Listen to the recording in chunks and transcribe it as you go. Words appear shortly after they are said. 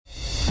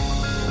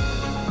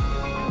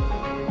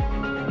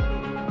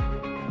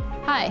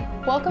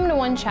Welcome to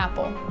One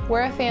Chapel.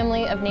 We're a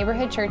family of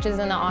neighborhood churches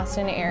in the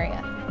Austin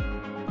area.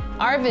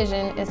 Our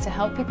vision is to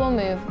help people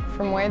move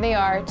from where they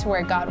are to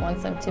where God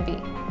wants them to be.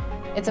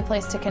 It's a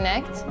place to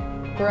connect,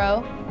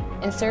 grow,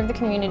 and serve the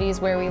communities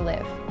where we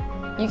live.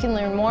 You can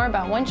learn more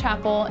about One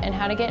Chapel and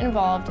how to get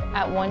involved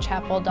at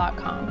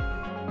onechapel.com.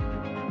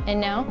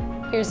 And now,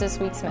 here's this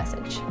week's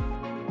message.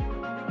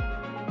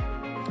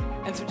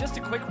 And so just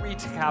a quick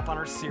recap on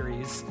our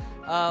series.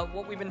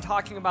 What we've been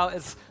talking about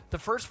is the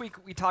first week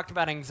we talked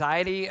about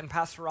anxiety, and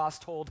Pastor Ross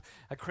told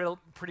a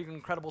pretty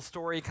incredible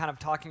story kind of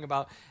talking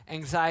about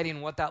anxiety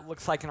and what that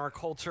looks like in our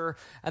culture.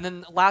 And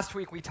then last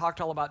week we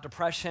talked all about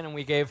depression, and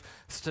we gave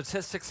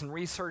statistics and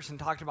research and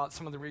talked about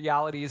some of the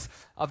realities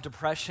of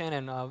depression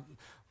and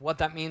what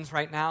that means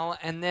right now.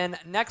 And then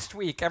next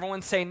week,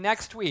 everyone say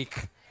next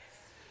week.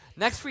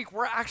 Next week,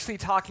 we're actually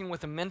talking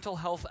with a mental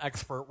health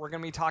expert. We're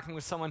going to be talking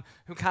with someone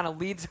who kind of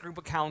leads a group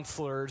of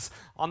counselors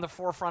on the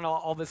forefront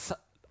of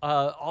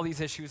all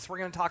these issues. So we're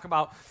going to talk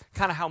about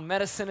kind of how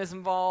medicine is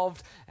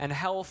involved and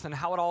health and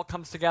how it all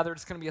comes together.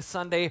 It's going to be a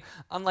Sunday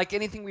unlike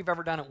anything we've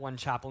ever done at One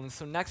Chapel. And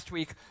so next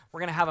week, we're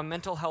going to have a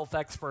mental health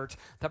expert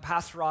that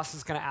Pastor Ross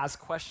is going to ask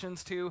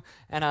questions to,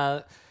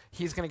 and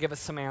he's going to give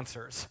us some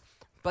answers.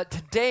 But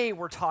today,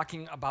 we're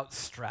talking about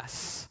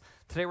stress.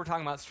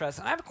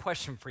 And I have a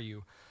question for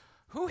you.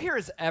 Who here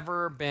has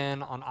ever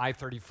been on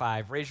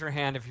I-35? Raise your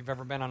hand if you've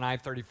ever been on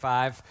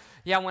I-35.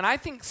 Yeah, when I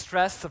think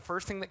stress, the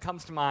first thing that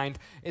comes to mind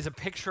is a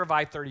picture of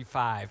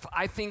I-35.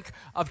 I think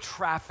of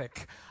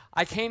traffic.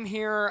 I came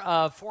here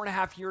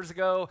 4.5 years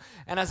ago,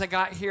 and as I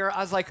got here, I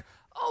was like,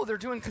 oh, they're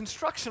doing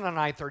construction on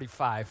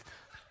I-35.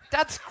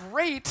 That's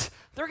great.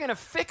 They're going to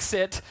fix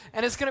it,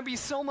 and it's going to be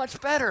so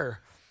much better.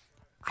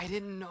 I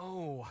didn't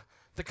know.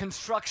 The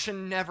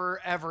construction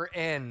never, ever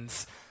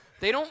ends.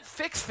 They don't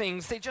fix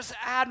things, they just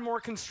add more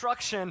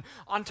construction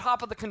on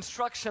top of the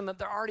construction that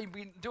they're already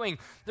doing.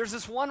 There's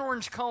this one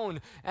orange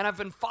cone, and I've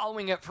been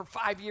following it for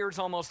 5 years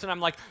almost, and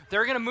I'm like,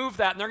 they're going to move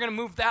that, and they're going to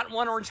move that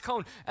one orange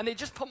cone, and they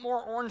just put more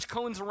orange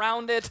cones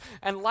around it,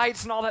 and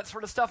lights and all that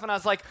sort of stuff, and I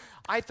was like,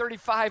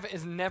 I-35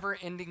 is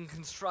never-ending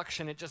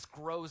construction. It just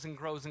grows and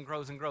grows and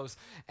grows and grows,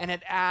 and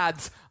it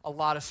adds a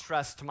lot of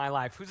stress to my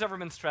life. Who's ever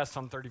been stressed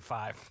on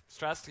 35?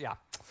 Stressed? Yeah.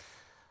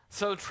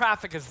 So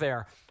traffic is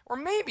there. Or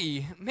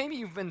maybe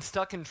you've been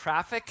stuck in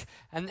traffic,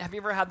 and have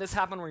you ever had this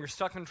happen where you're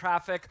stuck in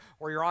traffic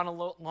or you're on a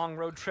long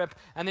road trip,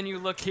 and then you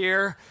look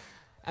here,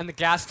 and the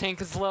gas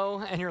tank is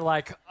low, and you're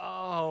like,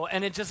 oh,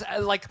 and it just,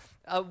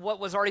 what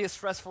was already a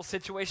stressful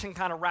situation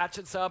kind of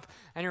ratchets up,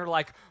 and you're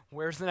like,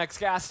 where's the next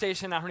gas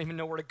station? I don't even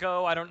know where to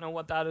go. I don't know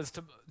what that is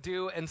to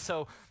do, and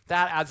so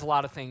that adds a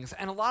lot of things.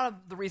 And a lot of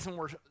the reason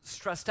we're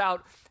stressed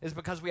out is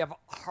because we have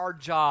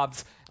hard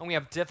jobs, and we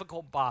have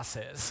difficult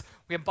bosses.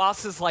 We have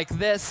bosses like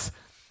this.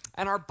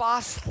 And our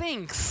boss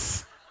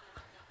thinks,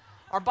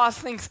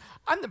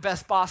 I'm the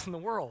best boss in the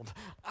world.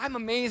 I'm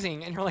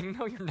amazing. And you're like,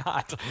 no, you're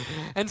not.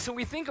 And so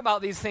we think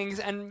about these things,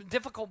 and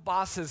difficult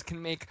bosses can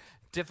make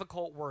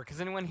difficult work. Has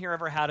anyone here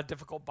ever had a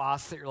difficult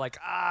boss that you're like,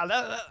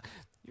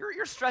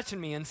 you're stretching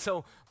me? And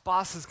so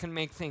bosses can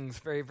make things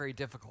very, very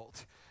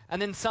difficult.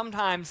 And then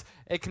sometimes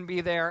it can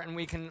be there and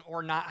we can,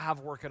 or not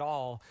have work at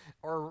all,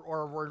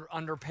 or we're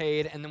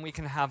underpaid, and then we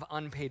can have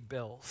unpaid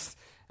bills.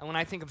 And when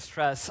I think of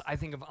stress, I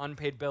think of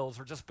unpaid bills,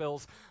 or just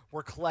bills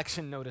where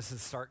collection notices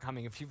start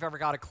coming. If you've ever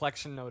got a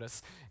collection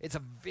notice, it's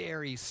a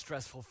very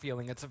stressful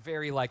feeling. It's a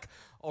very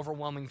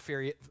overwhelming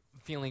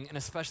feeling, and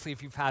especially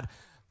if you've had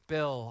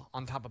bill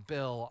on top of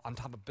bill on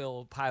top of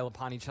bill pile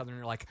upon each other, and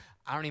you're like,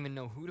 I don't even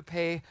know who to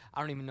pay. I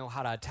don't even know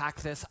how to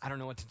attack this. I don't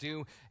know what to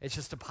do. It's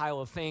just a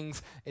pile of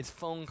things. It's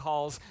phone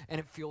calls,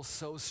 and it feels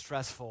so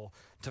stressful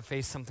to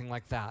face something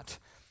like that.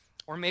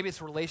 Or maybe it's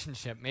a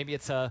relationship. Maybe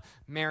it's a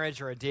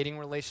marriage or a dating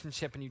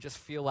relationship, and you just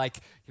feel like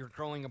you're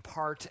growing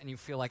apart, and you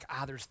feel like,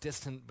 there's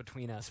distance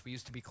between us. We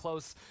used to be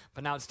close,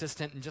 but now it's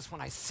distant, and just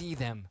when I see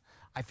them,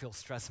 I feel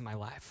stress in my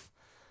life.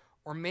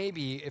 Or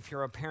maybe if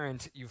you're a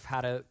parent, you've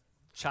had a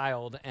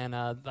child, and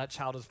that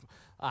child has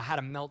had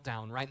a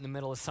meltdown right in the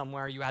middle of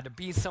somewhere. You had to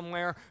be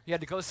somewhere. You had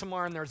to go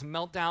somewhere, and there's a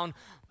meltdown.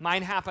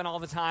 Mine happen all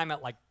the time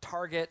at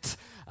Target.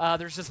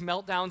 There's just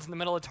meltdowns in the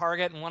middle of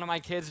Target, and one of my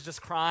kids is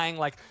just crying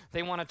like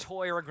they want a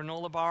toy or a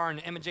granola bar,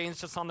 and Emma Jane's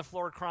just on the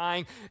floor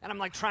crying, and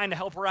I'm trying to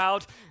help her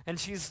out, and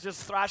she's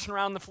just thrashing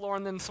around the floor,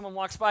 and then someone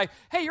walks by,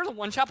 hey, you're the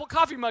One Chapel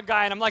coffee mug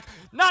guy, and I'm like,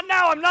 not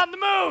now, I'm not in the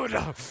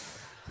mood.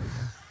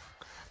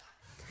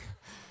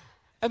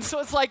 And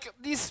so it's like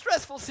these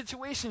stressful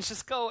situations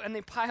just go and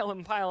they pile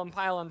and pile and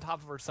pile on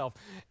top of ourselves.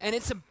 And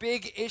it's a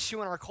big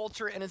issue in our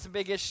culture, and it's a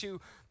big issue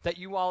that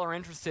you all are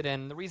interested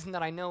in. The reason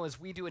that I know is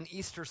we do an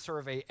Easter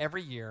survey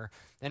every year,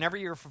 and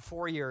every year for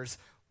 4 years,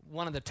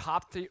 one of the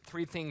top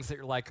three things that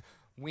you're like,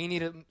 we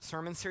need a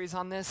sermon series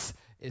on this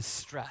is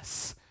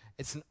stress.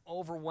 It's an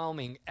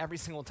overwhelming, every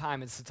single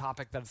time it's a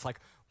topic that it's like,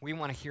 we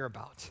want to hear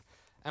about.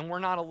 And we're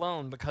not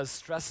alone, because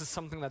stress is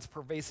something that's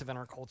pervasive in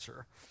our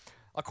culture.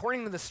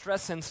 According to the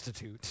Stress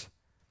Institute,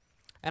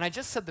 And I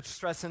just said the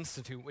Stress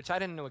Institute, which I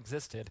didn't know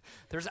existed.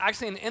 There's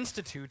actually an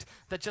institute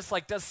that just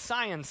like does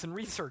science and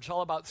research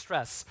all about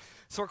stress.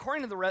 So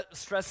according to the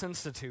Stress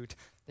Institute,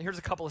 here's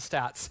a couple of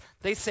stats.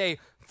 They say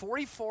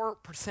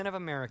 44% of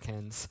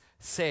Americans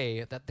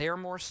say that they are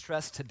more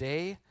stressed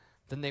today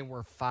than they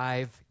were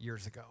 5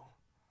 years ago.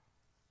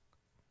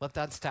 Let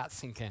that stat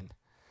sink in.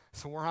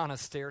 So we're on a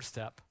stair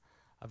step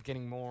of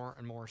getting more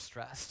and more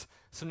stressed.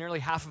 So nearly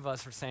half of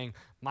us are saying,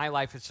 my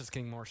life is just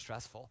getting more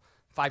stressful.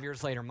 5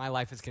 years later, my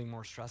life is getting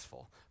more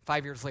stressful.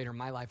 5 years later,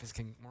 my life is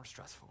getting more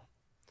stressful.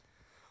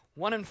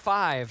 1 in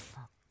 5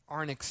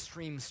 are in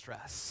extreme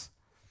stress.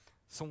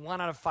 So 1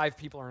 out of 5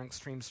 people are in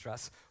extreme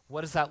stress.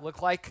 What does that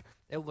look like?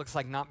 It looks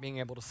like not being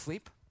able to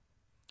sleep.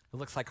 It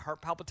looks like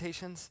heart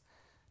palpitations,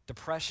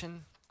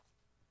 depression,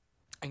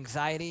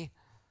 anxiety.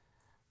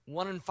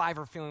 1 in 5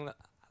 are feeling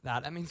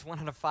that. That means 1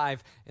 out of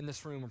 5 in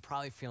this room are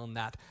probably feeling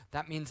that.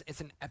 That means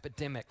it's an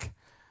epidemic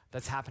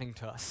that's happening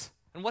to us.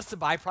 And what's the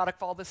byproduct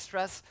of all this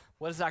stress?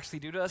 What does it actually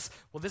do to us?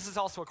 Well, this is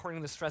also according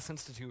to the Stress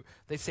Institute.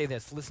 They say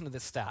this. Listen to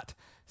this stat.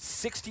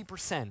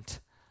 60%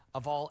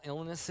 of all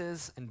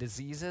illnesses and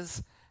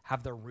diseases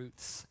have their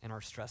roots in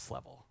our stress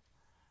level.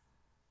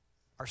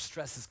 Our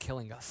stress is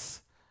killing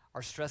us.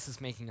 Our stress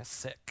is making us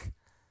sick.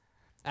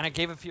 And I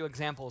gave a few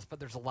examples, but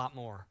there's a lot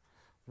more.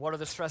 What are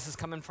the stresses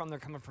coming from? They're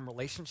coming from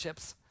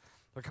relationships.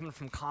 They're coming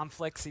from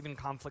conflicts, even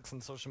conflicts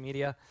on social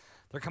media.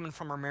 They're coming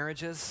from our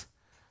marriages.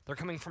 They're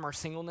coming from our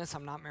singleness.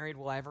 I'm not married.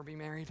 Will I ever be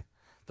married?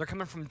 They're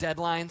coming from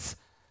deadlines.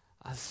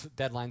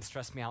 Deadlines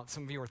stress me out.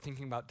 Some of you are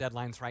thinking about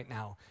deadlines right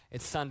now.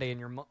 It's Sunday and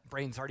your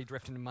brain's already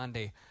drifting to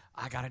Monday.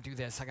 I got to do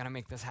this. I got to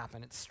make this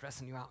happen. It's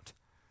stressing you out.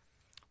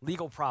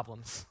 Legal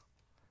problems,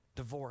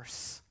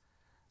 divorce,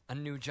 a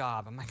new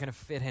job. Am I going to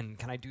fit in?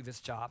 Can I do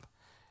this job?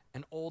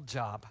 An old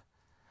job.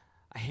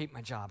 I hate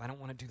my job. I don't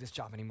want to do this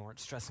job anymore.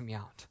 It's stressing me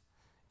out.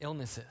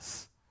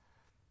 Illnesses.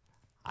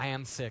 I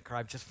am sick, or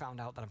I've just found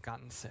out that I've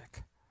gotten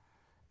sick.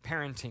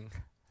 Parenting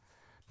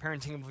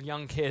of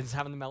young kids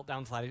having the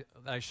meltdowns that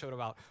I showed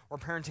about, or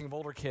parenting of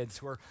older kids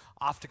who are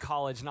off to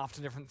college and off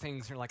to different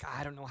things, and you're like,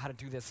 I don't know how to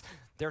do this.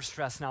 Their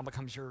stress now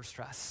becomes your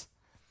stress.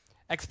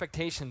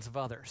 Expectations of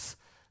others.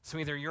 So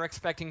either you're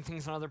expecting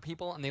things on other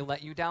people and they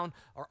let you down,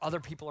 or other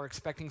people are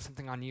expecting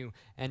something on you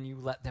and you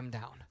let them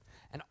down.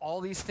 And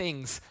all these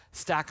things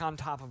stack on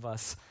top of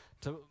us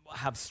to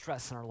have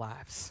stress in our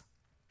lives.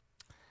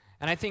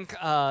 And I think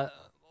a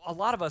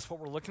lot of us, what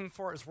we're looking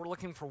for is we're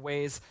looking for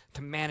ways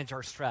to manage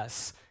our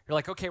stress. You're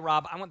like, okay,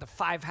 Rob, I want the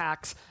 5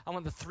 hacks. I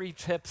want the 3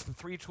 tips, the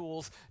 3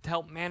 tools to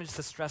help manage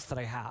the stress that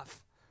I have.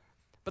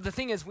 But the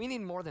thing is, we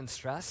need more than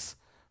stress.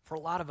 For a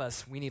lot of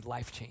us, we need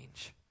life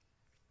change.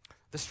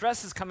 The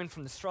stress is coming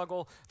from the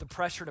struggle, the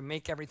pressure to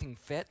make everything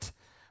fit.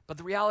 But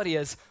the reality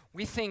is,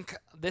 we think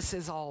this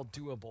is all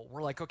doable.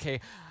 We're like, okay,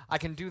 I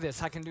can do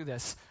this, I can do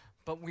this.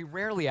 But we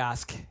rarely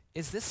ask,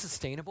 is this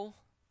sustainable?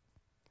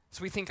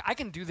 So we think, I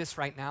can do this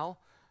right now.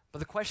 But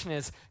the question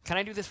is, can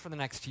I do this for the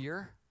next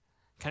year?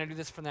 Can I do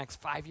this for the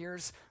next 5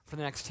 years? For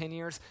the next 10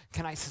 years?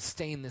 Can I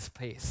sustain this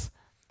pace?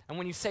 And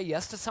when you say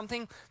yes to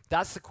something,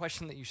 that's the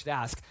question that you should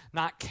ask.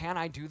 Not can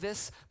I do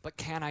this, but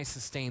can I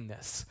sustain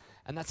this?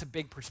 And that's a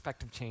big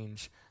perspective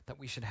change that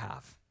we should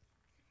have.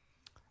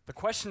 The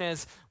question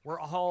is,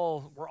 we're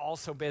all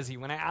so busy.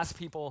 When I ask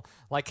people,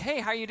 like, hey,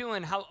 how are you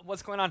doing?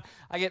 What's going on?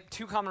 I get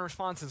 2 common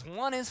responses.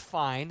 1 is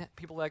fine.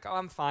 People are like, oh,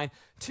 I'm fine.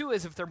 2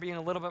 is if they're being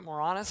a little bit more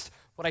honest,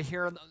 what I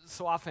hear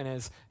so often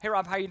is, hey,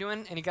 Rob, how are you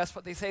doing? And you guess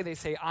what they say? They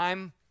say,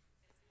 I'm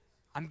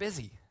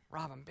busy.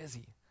 Rob, I'm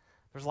busy.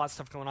 There's a lot of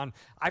stuff going on.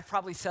 I've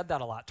probably said that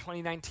a lot.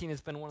 2019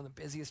 has been one of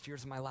the busiest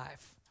years of my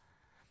life.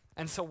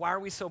 And so why are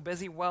we so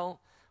busy?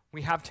 Well,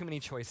 we have too many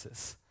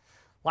choices.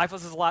 Life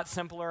was a lot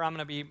simpler. I'm going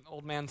to be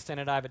old man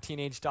standard. I have a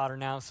teenage daughter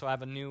now, so I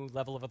have a new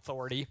level of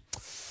authority.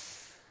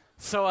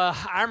 So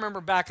I remember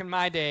back in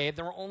my day,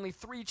 there were only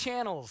 3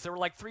 channels. There were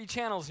like 3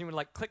 channels, and you would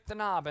like click the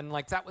knob, and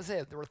like that was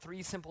it. There were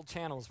 3 simple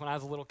channels when I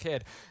was a little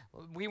kid.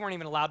 We weren't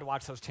even allowed to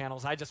watch those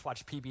channels. I just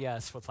watched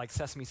PBS with like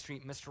Sesame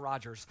Street and Mr.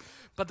 Rogers.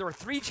 But there were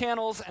 3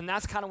 channels, and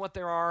that's kind of what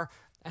there are.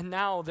 And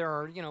now there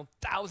are,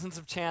 thousands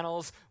of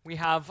channels. We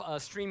have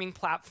streaming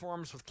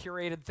platforms with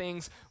curated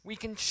things. We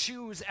can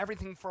choose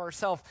everything for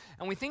ourselves.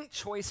 And we think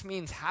choice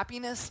means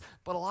happiness,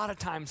 but a lot of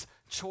times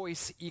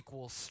choice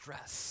equals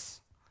stress.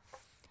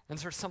 And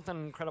there's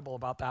something incredible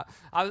about that.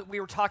 We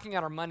were talking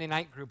at our Monday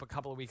night group a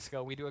couple of weeks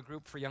ago. We do a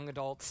group for young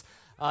adults,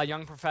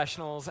 young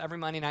professionals, every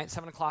Monday night,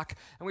 7 o'clock.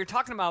 And we were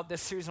talking about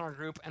this series in our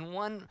group, and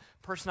one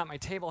person at my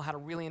table had a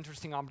really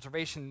interesting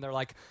observation. They're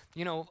like,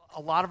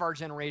 a lot of our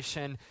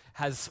generation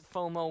has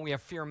FOMO. We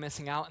have fear of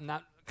missing out, and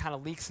that kind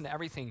of leaks into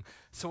everything.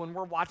 So when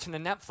we're watching a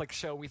Netflix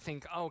show, we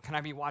think, oh, can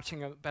I be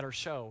watching a better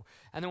show?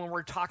 And then when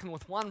we're talking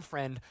with one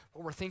friend,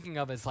 what we're thinking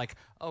of is like,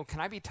 oh, can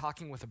I be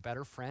talking with a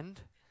better friend?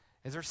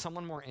 Is there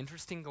someone more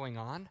interesting going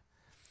on?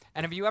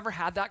 And have you ever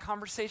had that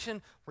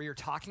conversation where you're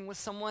talking with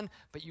someone,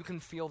 but you can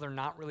feel they're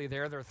not really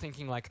there? They're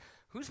thinking like,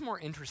 who's more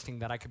interesting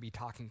that I could be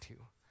talking to?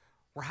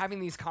 We're having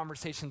these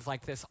conversations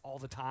like this all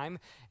the time,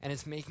 and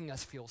it's making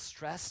us feel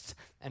stressed,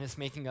 and it's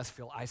making us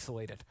feel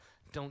isolated.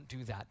 don't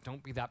do that.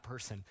 Don't be that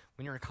person.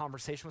 When you're in a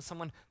conversation with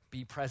someone,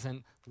 be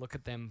present, look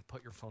at them,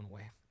 put your phone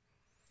away.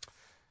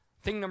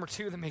 Thing number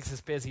 2 that makes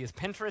us busy is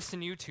Pinterest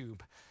and YouTube.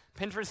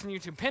 Pinterest and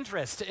YouTube.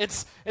 Pinterest,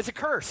 it's a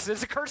curse.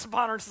 It's a curse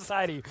upon our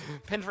society.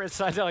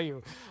 Pinterest, I tell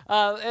you.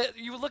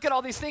 You look at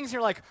all these things and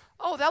you're like,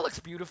 oh, that looks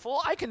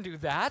beautiful. I can do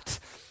that.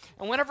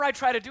 And whenever I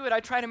try to do it, I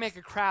try to make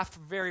a craft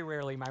very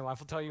rarely. My wife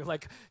will tell you,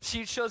 like,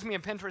 she shows me a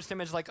Pinterest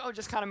image, like, oh,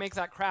 just kind of make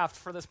that craft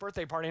for this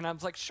birthday party. And I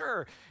was like,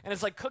 sure. And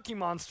it's like Cookie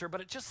Monster,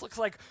 but it just looks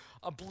like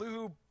a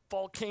blue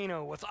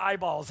volcano with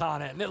eyeballs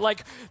on it, and it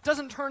like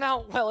doesn't turn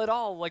out well at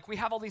all. Like, we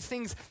have all these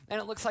things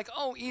and it looks like,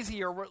 oh,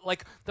 easy, or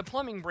like the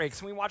plumbing breaks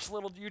and we watch a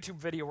little YouTube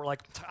video, we're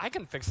like, I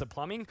can fix the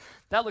plumbing,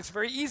 that looks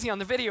very easy on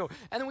the video,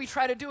 and then we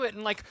try to do it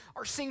and like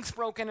our sink's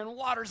broken and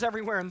water's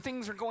everywhere and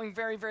things are going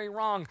very, very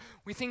wrong.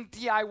 We think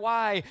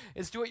DIY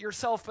is do it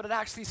yourself, but it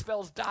actually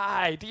spells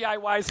die.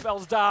 DIY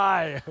spells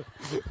die.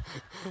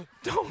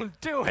 Don't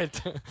do it.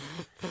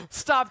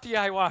 Stop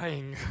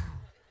DIYing.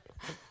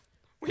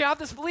 We have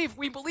this belief.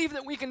 We believe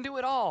that we can do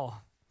it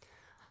all.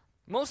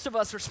 Most of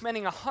us are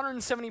spending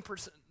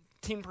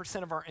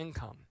 117% of our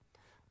income.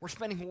 We're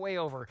spending way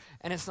over,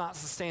 and it's not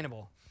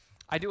sustainable.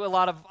 I do a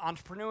lot of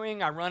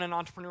entrepreneuring. I run in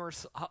entrepreneur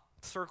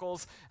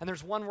circles, and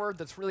there's one word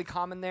that's really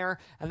common there,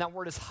 and that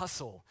word is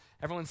hustle.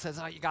 Everyone says,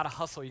 oh, you got to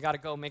hustle. You got to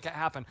go make it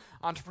happen.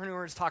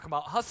 Entrepreneurs talk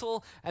about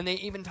hustle, and they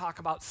even talk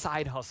about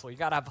side hustle. You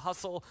got to have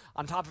hustle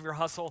on top of your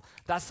hustle.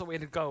 That's the way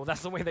to go.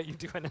 That's the way that you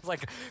do it. And it's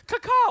like,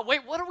 caw,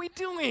 wait, what are we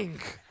doing?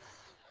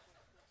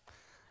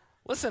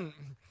 Listen,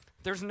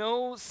 there's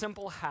no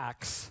simple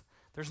hacks.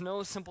 There's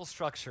no simple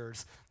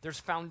structures. There's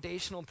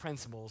foundational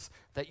principles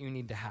that you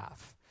need to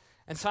have.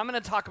 And so I'm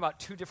going to talk about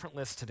 2 different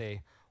lists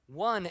today.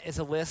 One is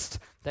a list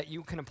that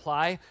you can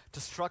apply to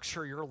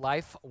structure your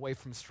life away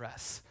from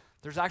stress.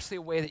 There's actually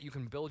a way that you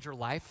can build your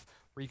life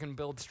where you can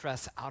build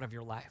stress out of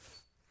your life.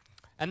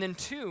 And then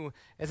 2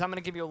 is I'm going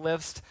to give you a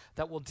list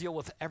that will deal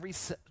with every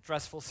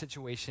stressful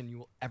situation you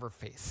will ever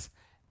face.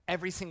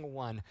 Every single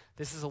one.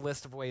 This is a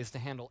list of ways to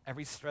handle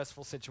every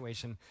stressful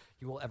situation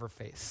you will ever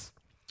face.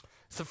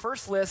 So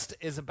first list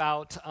is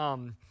about,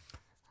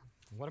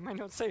 what do my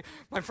notes say?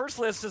 My first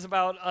list is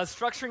about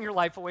structuring your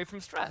life away from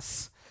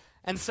stress.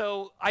 And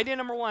so idea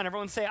number 1,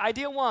 everyone say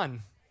idea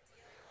 1.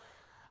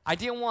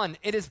 Idea 1,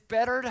 it is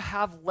better to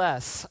have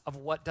less of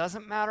what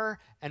doesn't matter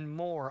and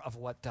more of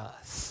what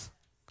does.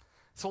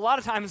 So a lot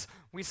of times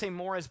we say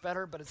more is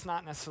better, but it's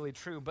not necessarily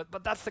true.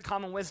 But that's the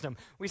common wisdom.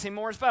 We say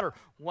more is better.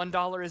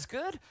 $1 is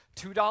good,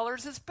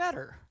 $2 is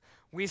better.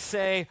 We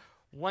say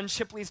 1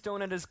 Shipley's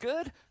donut is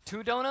good,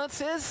 2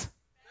 donuts is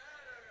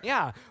better.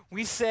 Yeah.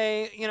 We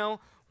say,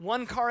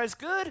 1 car is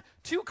good,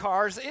 2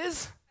 cars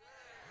is better.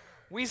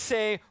 We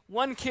say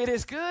 1 kid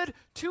is good,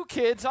 2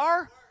 kids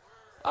are.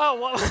 Oh,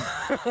 well.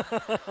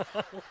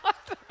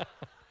 What?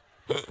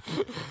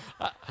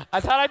 I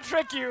thought I'd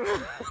trick you.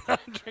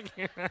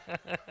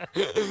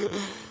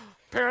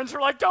 Parents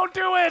are like, don't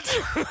do it.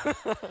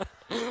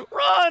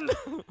 Run.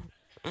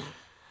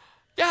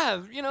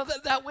 Yeah,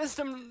 that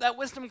wisdom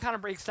kind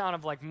of breaks down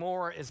of like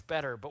more is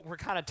better, but we're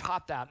kind of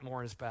taught that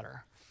more is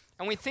better.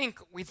 And we think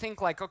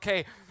like,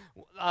 okay,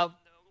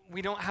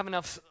 we don't have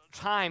enough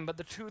time, but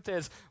the truth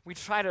is we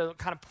try to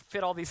kind of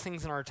fit all these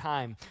things in our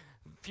time.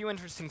 A few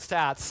interesting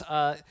stats.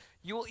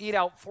 You will eat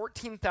out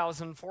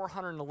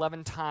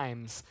 14,411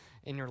 times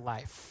in your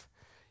life.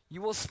 You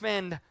will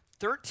spend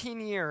 13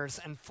 years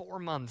and 4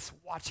 months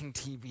watching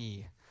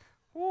TV.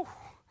 Whew.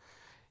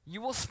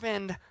 You will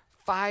spend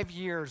 5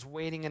 years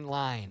waiting in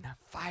line.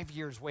 5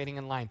 years waiting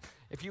in line.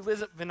 If you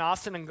live in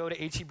Austin and go to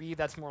H-E-B,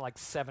 that's more like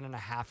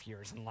 7.5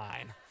 years in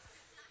line.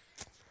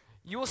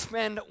 You will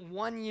spend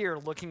 1 year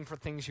looking for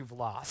things you've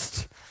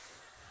lost.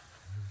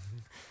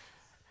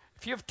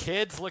 If you have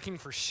kids looking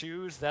for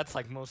shoes, that's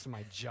like most of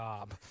my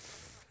job.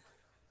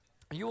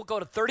 You will go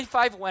to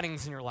 35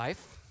 weddings in your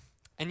life,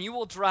 and you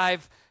will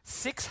drive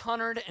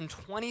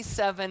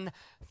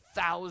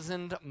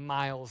 627,000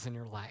 miles in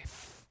your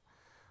life.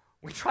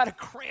 We try to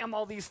cram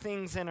all these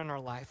things in our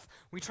life.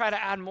 We try to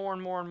add more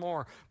and more and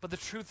more. But the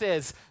truth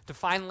is, to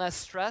find less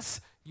stress,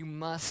 you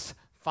must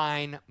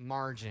find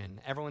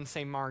margin. Everyone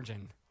say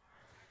margin.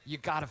 You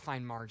got to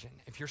find margin.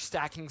 If you're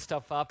stacking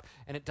stuff up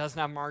and it doesn't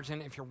have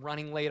margin, if you're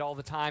running late all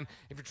the time,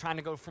 if you're trying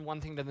to go from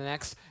one thing to the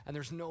next and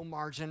there's no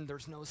margin,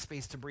 there's no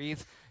space to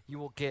breathe, you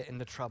will get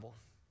into trouble.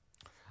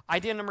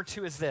 Idea number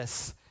 2 is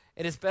this.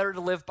 It is better to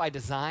live by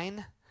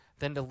design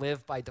than to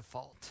live by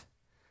default.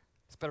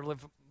 It's better to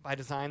live by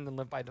design than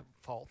live by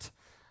default.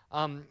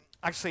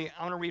 Actually,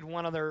 I want to read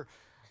one other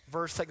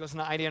verse that goes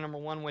into idea number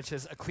 1, which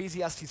is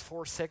Ecclesiastes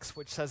 4:6,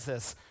 which says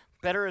this: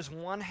 better is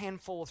 1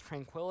 handful with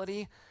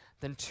tranquility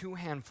than 2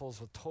 handfuls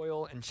with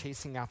toil and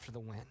chasing after the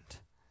wind.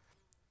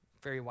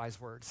 Very wise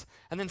words.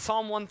 And then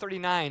Psalm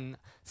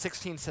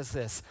 139:16 says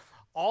this: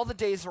 all the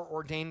days are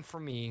ordained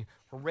for me,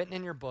 were written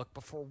in your book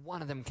before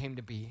one of them came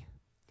to be.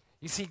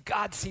 You see,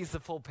 God sees the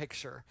full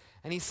picture.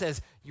 And he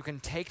says, you can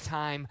take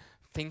time,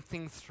 think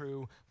things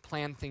through,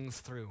 plan things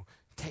through.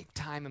 take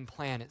time and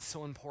plan. It's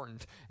so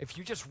important. If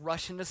you just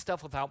rush into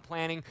stuff without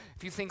planning,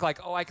 if you think like,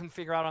 oh, I can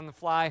figure out on the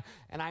fly,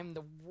 and I'm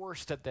the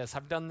worst at this.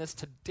 I've done this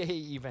today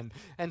even.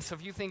 And so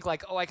if you think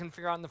like, oh, I can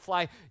figure out on the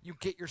fly, you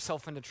get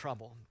yourself into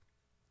trouble.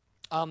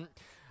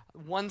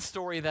 One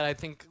story that I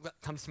think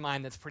comes to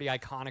mind that's pretty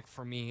iconic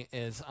for me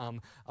is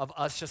of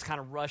us just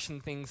kind of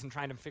rushing things and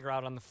trying to figure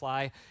out on the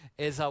fly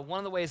is one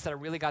of the ways that I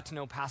really got to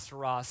know Pastor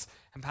Ross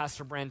and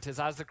Pastor Brent is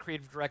I was the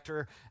creative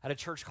director at a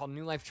church called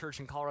New Life Church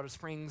in Colorado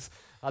Springs.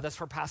 That's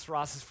where Pastor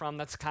Ross is from.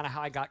 That's kind of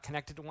how I got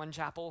connected to One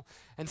Chapel.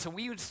 And so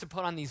we used to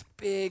put on these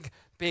big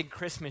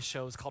Christmas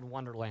shows called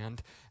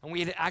Wonderland. And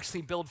we'd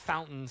actually build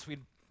fountains.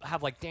 We'd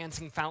have like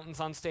dancing fountains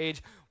on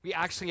stage. We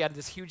actually had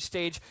this huge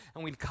stage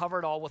and we'd cover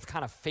it all with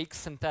kind of fake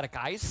synthetic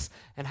ice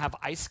and have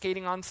ice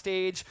skating on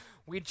stage.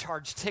 We'd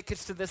charge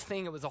tickets to this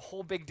thing. It was a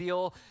whole big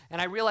deal.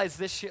 And I realized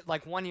this year,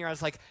 like one year, I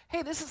was like,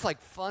 hey, this is like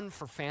fun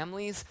for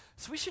families.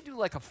 So we should do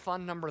like a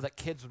fun number that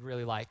kids would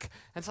really like.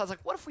 And so I was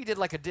like, what if we did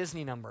like a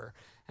Disney number?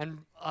 And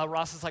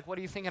Ross was like, what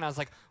do you think? And I was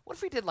like, what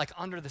if we did like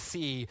Under the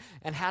Sea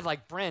and had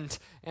like Brent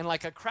in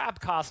like a crab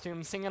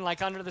costume singing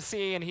like Under the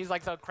Sea, and he's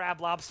like the crab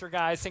lobster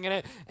guy singing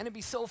it, and it'd be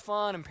so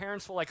fun, and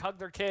parents will like hug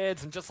their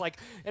kids, and just like,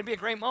 it'd be a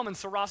great moment.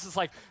 So Ross is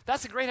like,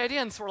 that's a great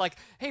idea. And so we're like,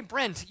 hey,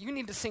 Brent, you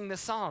need to sing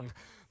this song.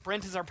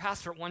 Brent is our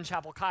pastor at One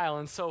Chapel Kyle,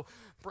 and so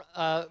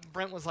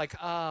Brent was like,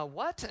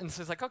 what? And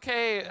so he's like,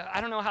 okay,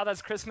 I don't know how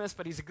that's Christmas,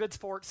 but he's a good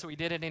sport, so he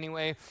did it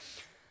anyway.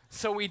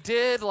 So we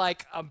did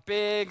like a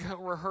big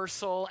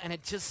rehearsal, and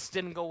it just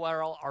didn't go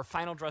well, our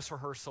final dress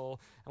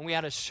rehearsal, and we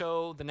had a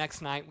show the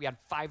next night. We had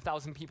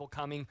 5,000 people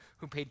coming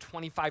who paid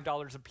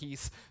 $25 a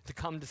piece to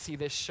come to see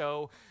this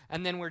show,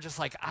 and then we're just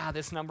like,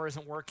 this number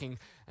isn't working.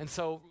 And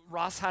so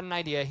Ross had an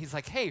idea. He's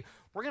like, hey,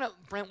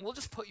 Brent, we'll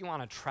just put you on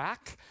a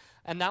track,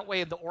 and that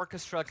way the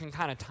orchestra can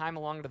kind of time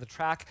along to the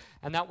track,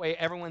 and that way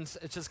it's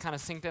just kind of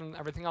synced in and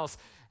everything else.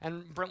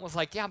 And Brent was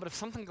like, yeah, but if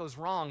something goes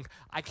wrong,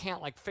 I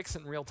can't like fix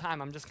it in real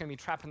time. I'm just going to be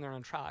trapped in there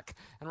on a track.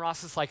 And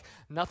Ross is like,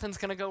 nothing's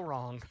going to go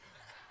wrong.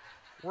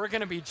 We're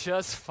going to be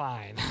just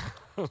fine.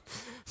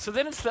 So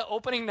then it's the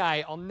opening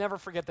night. I'll never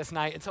forget this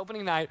night. It's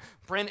opening night.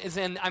 Brent is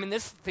in,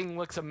 this thing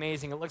looks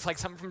amazing. It looks like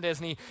something from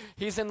Disney.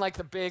 He's in like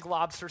the big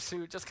lobster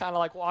suit, just kind of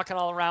like walking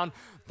all around.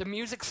 The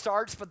music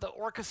starts, but the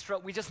orchestra,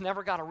 we just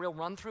never got a real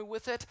run through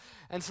with it.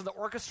 And so the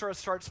orchestra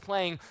starts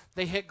playing.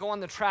 They go on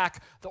the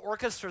track. The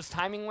orchestra's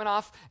timing went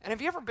off. And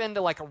have you ever been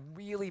to like a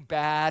really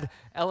bad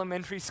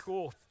elementary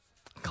school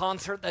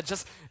concert that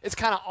just it's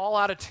kind of all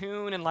out of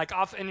tune and like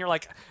off, and you're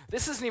like,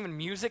 this isn't even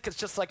music, it's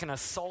just like an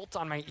assault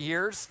on my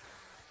ears?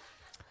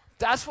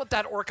 That's what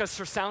that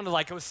orchestra sounded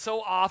like. It was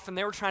so off, and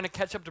they were trying to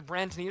catch up to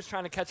Brent, and he was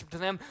trying to catch up to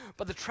them,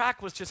 but the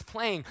track was just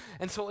playing.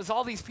 And so it was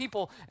all these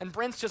people, and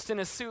Brent's just in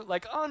his suit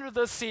like Under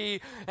the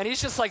Sea, and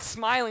he's just like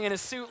smiling in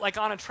his suit like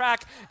on a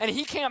track, and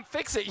he can't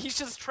fix it. He's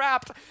just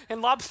trapped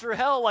in lobster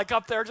hell, like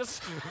up there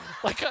just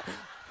like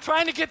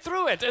trying to get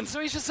through it. And so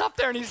he's just up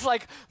there, and he's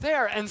like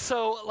there. And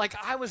so like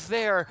I was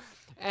there,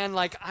 and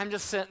like I'm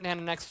just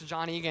sitting next to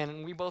John Egan,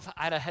 and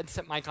I had a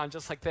headset mic on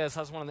just like this.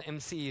 I was one of the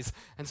MCs,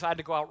 and so I had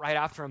to go out right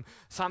after him.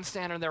 So I'm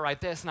standing there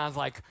like this, and I was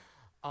like,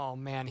 oh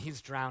man, he's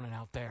drowning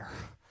out there.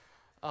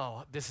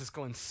 Oh, this is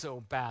going so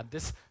bad.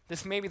 This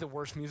may be the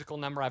worst musical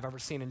number I've ever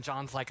seen. And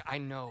John's like, I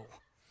know.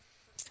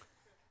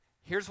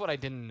 Here's what I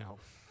didn't know.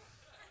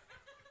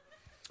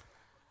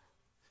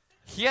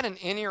 He had an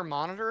in-ear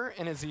monitor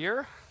in his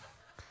ear,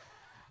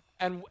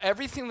 and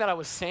everything that I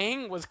was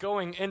saying was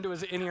going into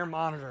his in-ear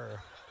monitor.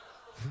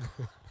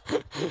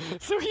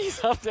 So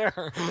he's up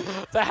there,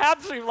 the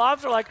half-sleeve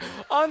lobster, like,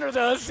 Under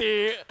the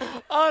Sea,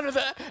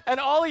 and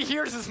all he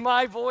hears is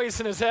my voice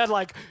in his head,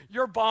 like,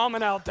 you're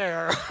bombing out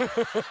there.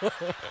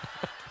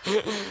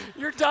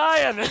 You're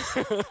dying.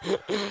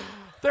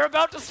 They're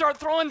about to start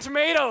throwing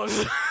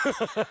tomatoes.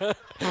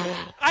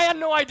 I had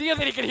no idea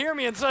that he could hear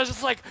me, and so I was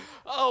just like,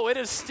 oh, it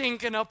is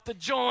stinking up the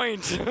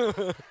joint.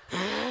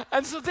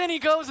 And so then he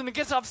goes and he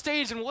gets off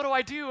stage, and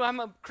what do? I'm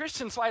a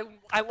Christian, so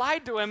I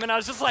lied to him, and I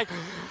was just like,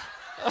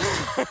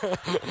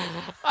 I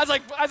was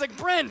like,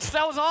 Brent,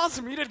 that was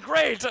awesome. You did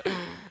great.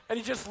 And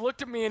he just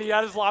looked at me, and he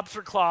had his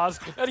lobster claws,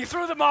 and he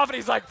threw them off, and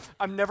he's like,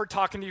 I'm never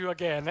talking to you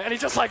again. And he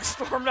just like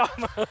stormed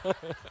off.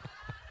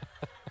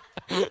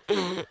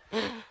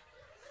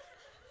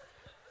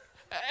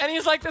 And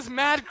he's like this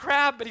mad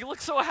crab, but he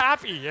looked so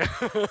happy.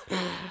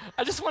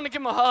 I just wanted to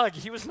give him a hug.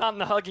 He was not in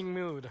the hugging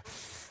mood.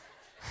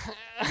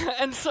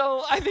 And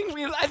so I think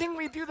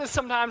we do this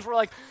sometimes. We're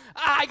like,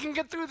 I can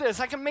get through this.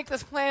 I can make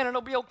this plan. It'll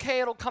be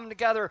okay. It'll come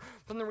together.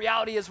 But the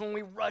reality is when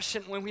we rush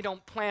it, when we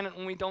don't plan it,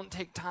 when we don't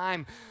take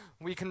time,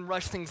 we can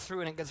rush things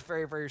through, and it gets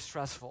very, very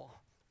stressful.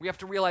 We have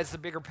to realize the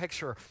bigger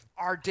picture.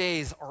 Our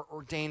days are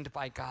ordained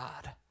by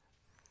God.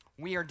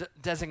 We are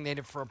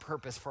designated for a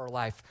purpose for our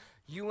life.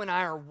 You and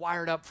I are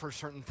wired up for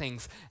certain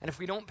things. And if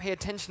we don't pay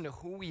attention to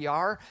who we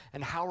are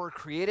and how we're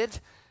created,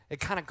 it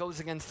kind of goes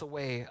against the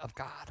way of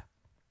God.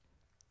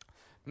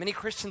 Many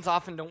Christians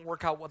often don't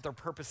work out what their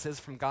purpose is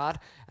from God,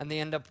 and they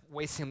end up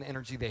wasting the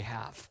energy they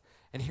have.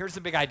 And here's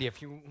the big idea.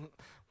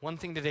 One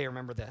thing today,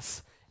 remember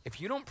this.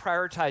 If you don't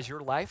prioritize your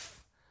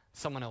life,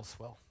 someone else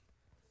will.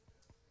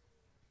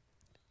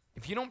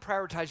 If you don't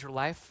prioritize your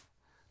life,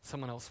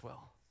 someone else will.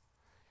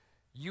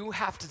 You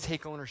have to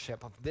take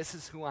ownership of this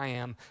is who I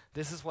am,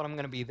 this is what I'm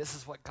going to be, this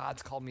is what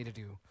God's called me to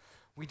do.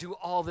 We do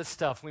all this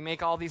stuff. We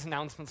make all these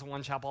announcements in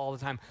One Chapel all the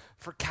time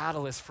for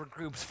catalysts, for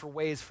groups, for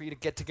ways for you to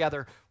get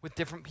together with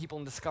different people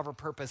and discover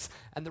purpose.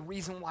 And the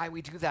reason why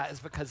we do that is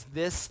because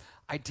this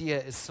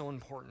idea is so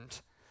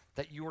important,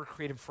 that you were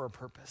created for a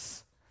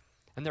purpose.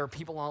 And there are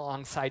people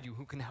alongside you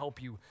who can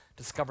help you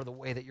discover the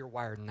way that you're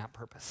wired in that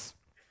purpose.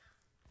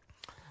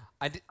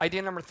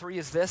 Idea number 3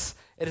 is this: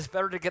 it is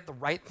better to get the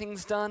right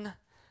things done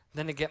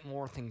than to get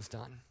more things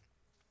done.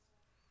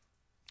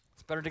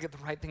 It's better to get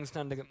the right things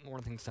done than to get more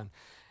things done.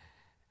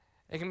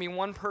 It can be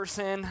one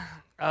person.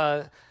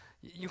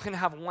 You can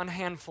have one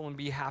handful and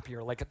be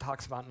happier, like it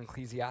talks about in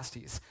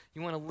Ecclesiastes.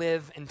 You want to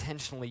live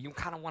intentionally. You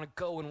kind of want to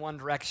go in one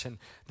direction.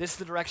 This is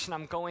the direction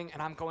I'm going,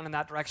 and I'm going in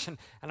that direction,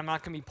 and I'm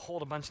not going to be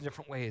pulled a bunch of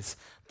different ways.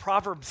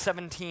 Proverbs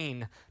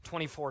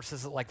 17:24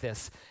 says it like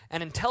this: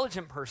 an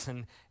intelligent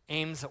person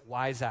aims at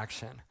wise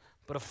action,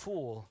 but a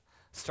fool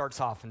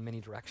starts off in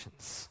many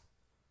directions.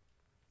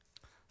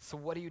 So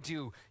what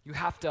do? You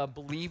have to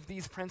believe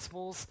these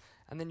principles,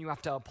 and then you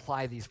have to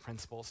apply these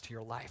principles to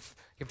your life.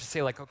 You have to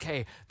say, like,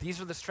 okay,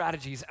 these are the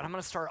strategies, and I'm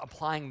going to start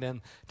applying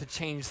them to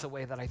change the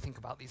way that I think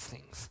about these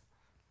things.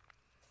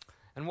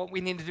 And what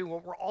we need to do,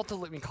 what we're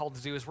ultimately called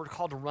to do, is we're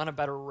called to run a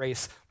better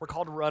race. We're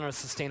called to run a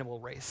sustainable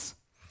race.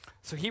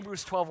 So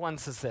Hebrews 12:1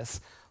 says this: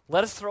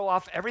 let us throw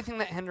off everything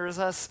that hinders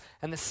us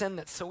and the sin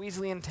that so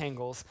easily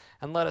entangles,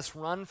 and let us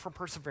run for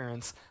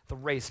perseverance the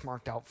race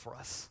marked out for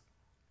us.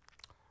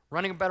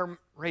 Running a better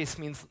race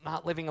means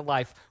not living a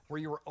life where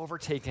you are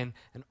overtaken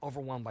and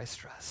overwhelmed by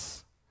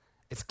stress.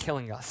 It's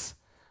killing us.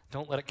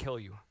 Don't let it kill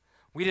you.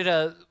 We did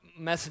a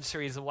message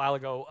series a while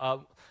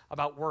ago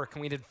about work,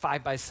 and we did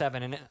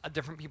 5x7, and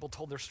different people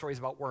told their stories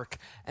about work.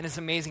 And it's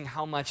amazing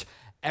how much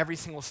every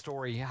single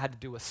story had to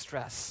do with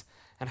stress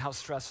and how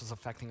stress was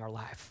affecting our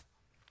life.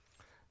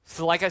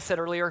 So like I said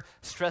earlier,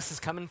 stress is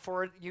coming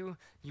for you.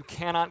 You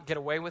cannot get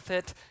away with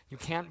it. You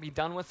can't be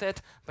done with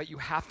it, but you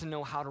have to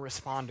know how to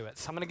respond to it.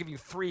 So I'm going to give you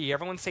 3.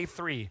 Everyone say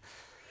 3.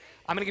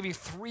 I'm going to give you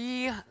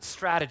 3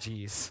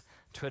 strategies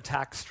to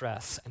attack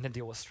stress and to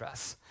deal with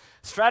stress.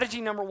 Strategy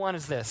number 1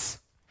 is this: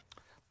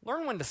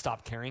 learn when to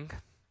stop caring.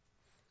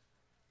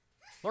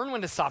 Learn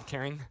when to stop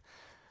caring.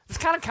 It's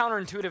kind of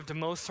counterintuitive to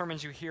most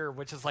sermons you hear,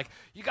 which is like,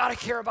 you got to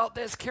care about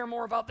this, care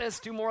more about this,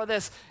 do more of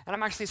this. And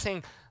I'm actually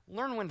saying,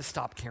 learn when to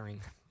stop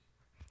caring.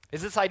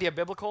 Is this idea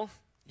biblical?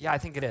 Yeah, I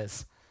think it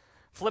is.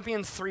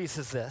 Philippians 3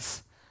 says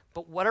this: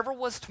 but whatever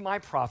was to my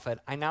profit,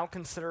 I now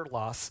consider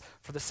loss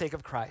for the sake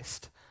of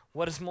Christ.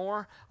 What is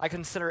more, I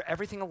consider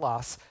everything a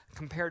loss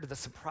compared to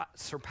the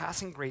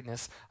surpassing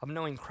greatness of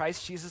knowing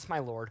Christ Jesus my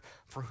Lord,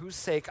 for whose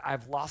sake I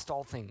have lost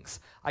all things.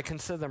 I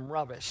consider them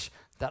rubbish,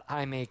 that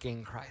I may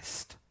gain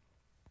Christ.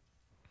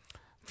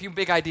 A few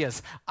big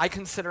ideas. I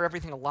consider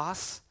everything a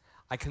loss.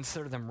 I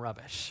consider them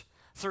rubbish.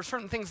 So there are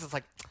certain things that's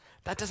like,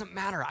 that doesn't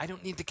matter. I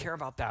don't need to care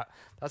about that.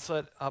 That's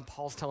what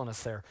Paul's telling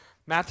us there.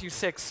 Matthew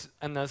 6,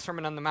 in the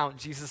Sermon on the Mount,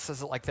 Jesus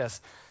says it like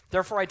this: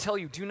 therefore I tell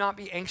you, do not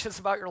be anxious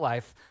about your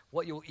life,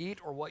 what you'll eat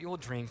or what you'll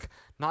drink,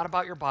 not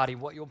about your body,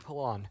 what you'll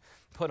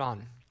put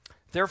on.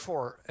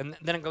 Therefore, and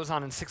then it goes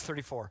on in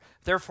 6:34,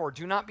 therefore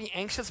do not be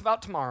anxious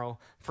about tomorrow,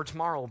 for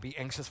tomorrow will be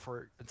anxious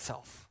for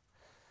itself.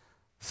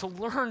 So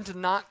learn to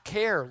not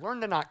care.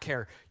 Learn to not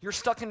care. You're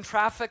stuck in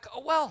traffic.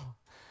 Oh, well.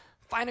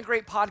 Find a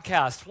great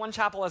podcast. One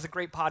Chapel has a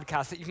great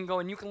podcast that you can go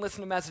and you can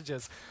listen to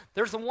messages.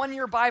 There's the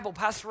 1-year Bible.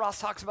 Pastor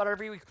Ross talks about it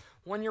every week.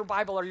 1-year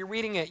Bible. Are you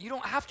reading it? You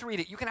don't have to read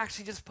it. You can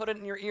actually just put it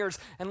in your ears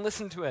and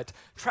listen to it.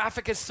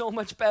 Traffic is so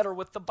much better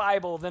with the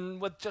Bible than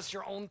with just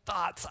your own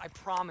thoughts. I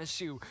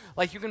promise you.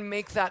 Like, you can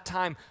make that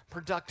time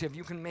productive.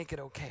 You can make it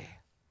okay.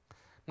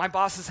 My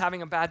boss is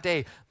having a bad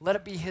day. Let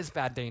it be his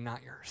bad day,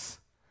 not yours.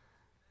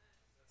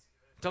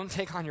 Don't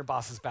take on your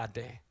boss's bad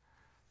day.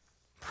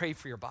 Pray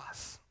for your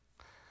boss.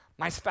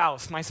 My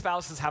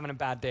spouse is having a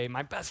bad day.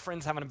 My best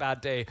friend's having a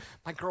bad day.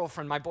 My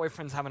girlfriend, my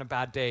boyfriend's having a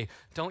bad day.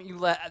 Don't you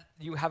let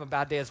you have a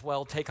bad day as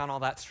well. Take on all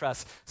that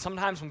stress.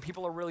 Sometimes when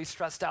people are really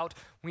stressed out,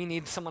 we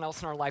need someone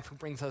else in our life who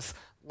brings us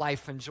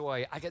life and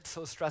joy. I get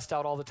so stressed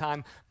out all the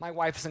time. My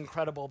wife is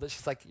incredible that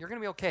she's like, you're going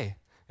to be okay.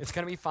 It's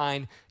going to be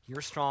fine.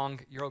 You're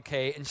strong. You're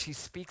okay. And she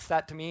speaks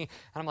that to me,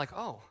 and I'm like,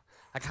 oh.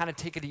 I kind of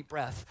take a deep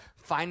breath.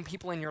 Find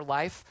people in your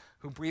life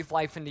who breathe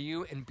life into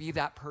you, and be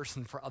that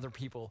person for other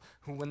people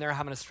who, when they're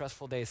having a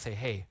stressful day, say,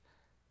 hey,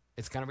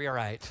 it's going to be all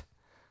right.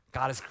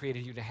 God has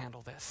created you to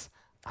handle this.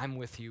 I'm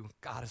with you.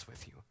 God is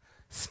with you.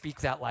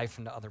 Speak that life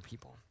into other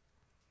people.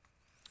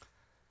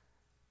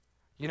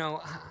 You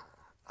know,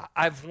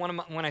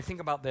 when I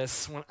think about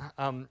this,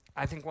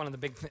 I think one of the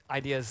big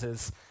ideas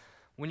is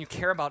when you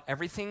care about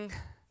everything,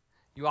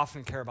 you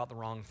often care about the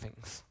wrong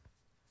things.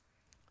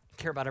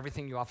 Care about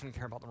everything, you often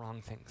care about the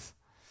wrong things.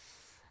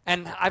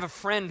 And I have a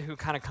friend who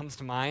kind of comes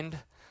to mind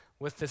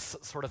with this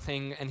sort of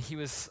thing, and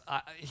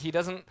he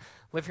doesn't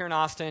live here in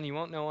Austin, you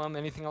won't know him,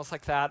 anything else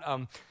like that.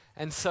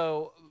 And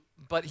so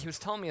but he was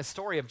telling me a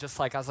story of just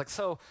like, I was like,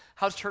 so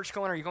how's church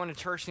going? Are you going to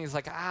church? And he's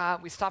like,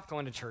 we stopped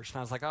going to church. And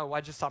I was like, oh,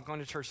 why'd you stop going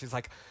to church? He's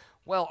like,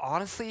 well,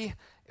 honestly,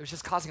 it was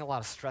just causing a lot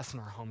of stress in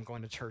our home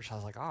going to church. I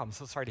was like, oh, I'm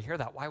so sorry to hear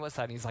that. Why was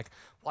that? And he's like,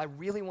 well, I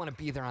really want to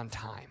be there on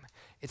time.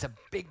 It's a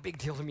big, big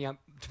deal to me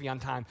to be on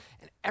time.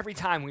 And every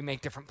time we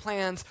make different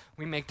plans,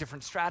 we make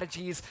different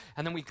strategies,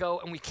 and then we go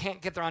and we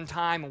can't get there on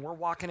time, and we're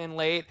walking in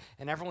late,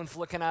 and everyone's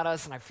looking at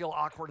us, and I feel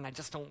awkward, and I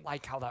just don't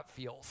like how that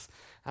feels.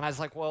 And I was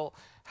like, well,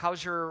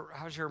 how's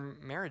your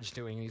marriage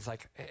doing? And he's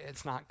like,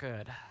 it's not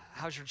good.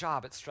 How's your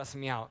job? It's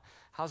stressing me out.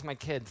 How's my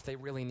kids? They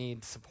really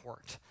need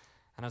support.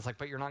 And I was like,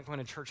 but you're not going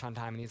to church on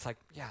time. And he's like,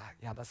 yeah,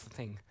 that's the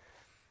thing.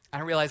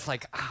 And I realized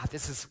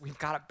we've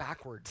got it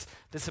backwards.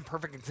 This is a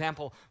perfect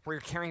example where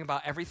you're caring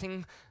about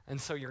everything, and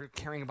so you're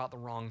caring about the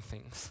wrong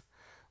things.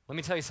 Let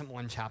me tell you something,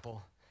 One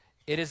Chapel.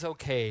 It is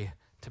okay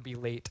to be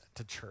late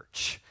to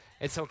church.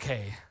 It's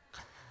okay.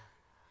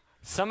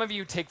 Some of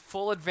you take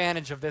full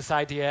advantage of this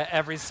idea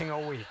every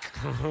single week.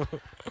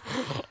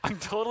 I'm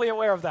totally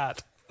aware of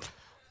that.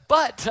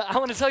 But I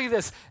want to tell you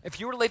this. If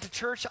you were late to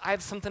church, I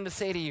have something to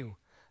say to you.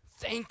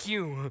 Thank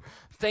you.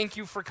 Thank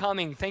you for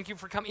coming. Thank you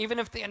for coming. Even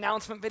if the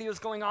announcement video is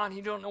going on,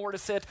 you don't know where to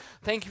sit,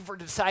 thank you for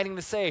deciding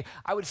to say.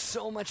 I would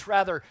so much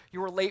rather you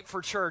were late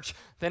for church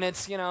than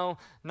it's,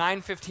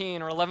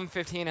 9:15 or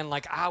 11:15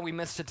 and we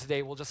missed it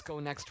today. We'll just go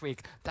next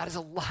week. That is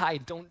a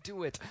lie. Don't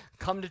do it.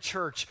 Come to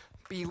church.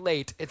 Be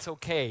late. It's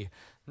okay.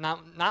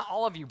 Not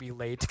all of you be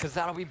late because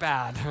that'll be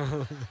bad.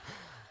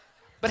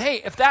 But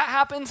hey, if that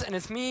happens and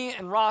it's me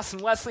and Ross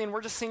and Wesley and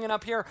we're just singing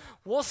up here,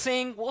 we'll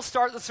sing, we'll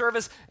start the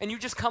service, and you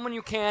just come when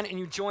you can and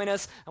you join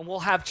us and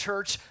we'll have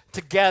church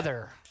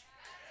together.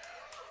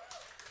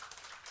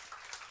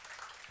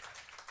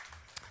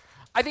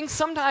 I think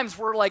sometimes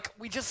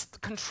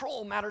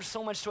control matters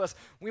so much to us.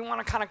 We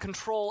want to kind of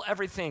control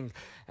everything.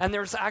 And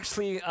there's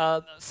actually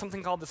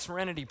something called the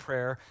Serenity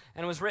Prayer,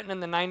 and it was written in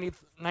the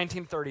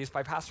 1930s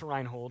by Pastor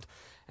Reinhold.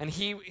 And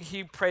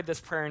he prayed this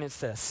prayer, and it's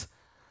this: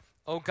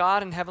 O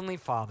God and Heavenly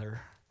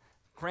Father,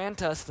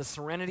 grant us the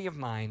serenity of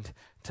mind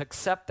to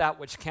accept that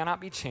which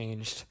cannot be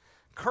changed,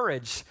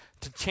 courage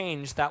to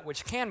change that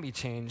which can be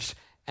changed,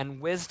 and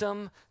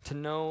wisdom to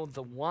know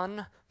the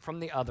one from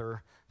the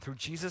other through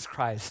Jesus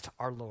Christ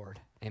our Lord.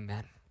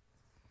 Amen.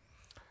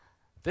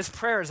 This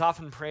prayer is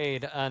often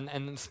prayed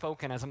and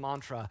spoken as a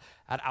mantra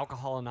at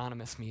Alcohol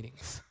Anonymous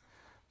meetings.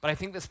 But I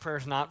think this prayer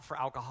is not for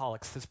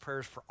alcoholics. This prayer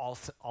is for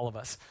all of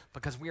us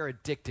because we are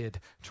addicted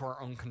to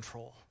our own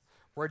control.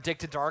 We're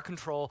addicted to our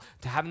control,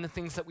 to having the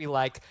things that we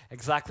like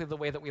exactly the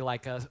way that we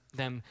like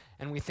them.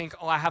 And we think,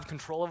 I have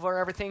control over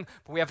everything,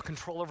 but we have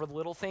control over the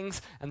little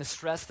things. And the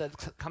stress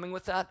that's coming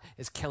with that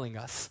is killing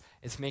us.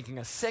 It's making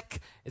us sick.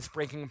 It's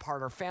breaking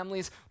apart our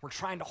families. We're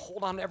trying to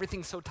hold on to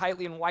everything so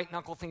tightly and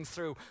white-knuckle things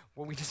through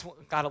where we just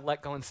got to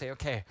let go and say,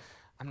 okay,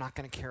 I'm not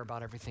going to care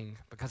about everything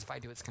because if I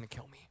do, it's going to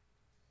kill me.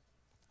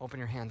 Open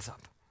your hands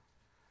up.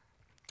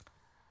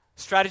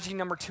 Strategy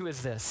number 2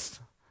 is this: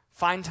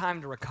 find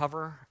time to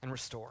recover and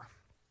restore.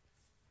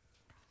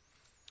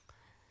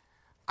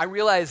 I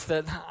realize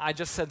that I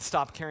just said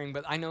stop caring,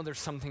 but I know there's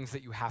some things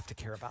that you have to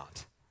care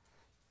about.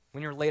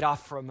 When you're laid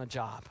off from a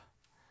job,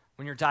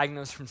 when you're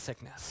diagnosed from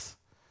sickness,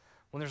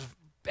 when there's a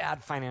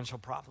bad financial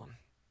problem,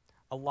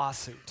 a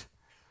lawsuit,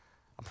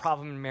 a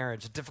problem in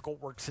marriage, a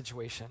difficult work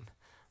situation,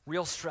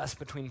 real stress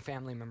between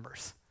family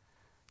members.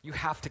 You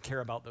have to care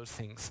about those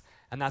things,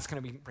 and that's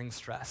going to bring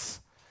stress.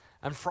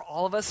 And for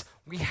all of us,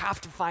 we have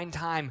to find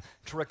time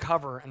to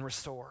recover and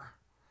restore.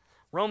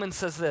 Romans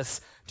says this: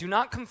 do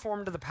not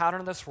conform to the pattern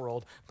of this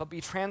world, but be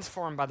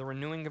transformed by the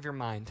renewing of your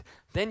mind.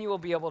 Then you will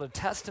be able to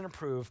test and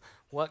approve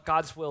what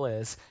God's will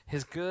is,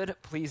 his good,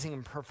 pleasing,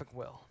 and perfect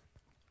will.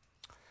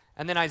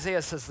 And then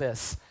Isaiah says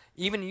this: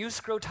 even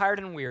youths grow tired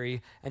and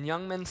weary, and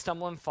young men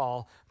stumble and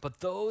fall, but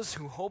those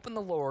who hope in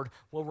the Lord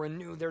will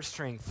renew their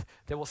strength.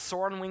 They will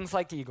soar on wings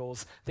like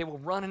eagles. They will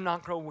run and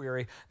not grow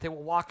weary. They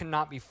will walk and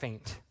not be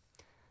faint.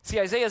 See,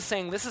 Isaiah is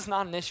saying this is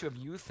not an issue of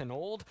youth and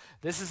old.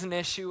 This is an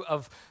issue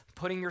of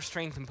putting your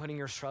strength and putting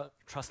your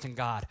trust in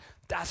God.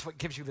 That's what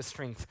gives you the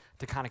strength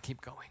to kind of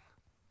keep going.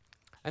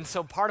 And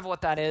so part of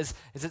what that is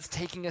it's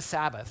taking a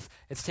Sabbath.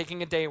 It's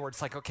taking a day where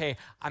it's like, okay,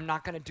 I'm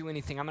not going to do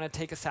anything. I'm going to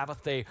take a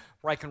Sabbath day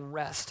where I can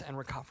rest and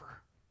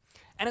recover.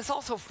 And it's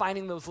also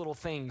finding those little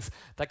things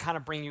that kind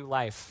of bring you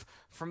life.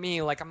 For me,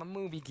 I'm a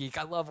movie geek.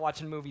 I love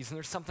watching movies, and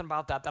there's something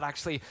about that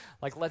actually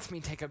lets me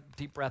take a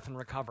deep breath and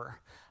recover.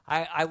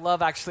 I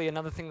love, actually,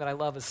 another thing that I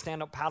love is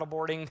stand-up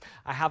paddleboarding.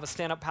 I have a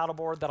stand-up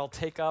paddleboard that I'll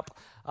take up,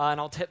 and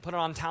I'll put it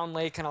on Town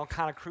Lake, and I'll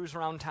kind of cruise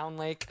around Town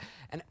Lake.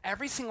 And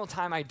every single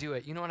time I do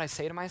it, you know what I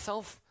say to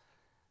myself?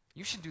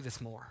 You should do this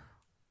more.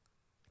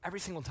 Every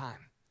single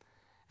time.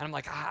 And I'm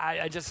like,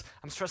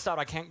 I'm stressed out,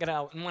 I can't get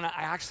out. And when I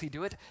actually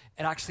do it,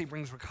 it actually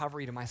brings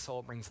recovery to my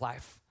soul, it brings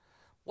life.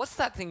 What's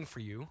that thing for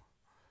you?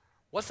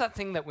 What's that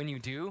thing that when you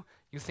do,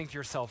 you think to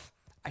yourself,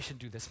 I should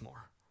do this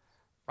more?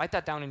 Write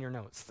that down in your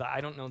notes. I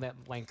don't know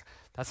that blank.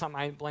 That's not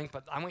my blank,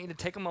 but I want you to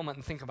take a moment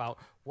and think about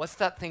what's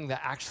that thing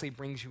that actually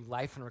brings you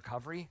life and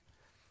recovery,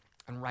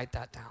 and write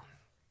that down.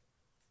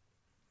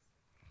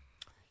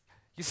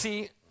 You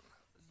see,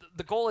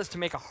 the goal is to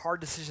make a hard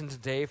decision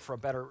today for a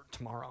better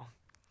tomorrow.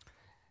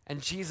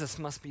 And Jesus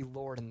must be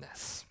Lord in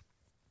this.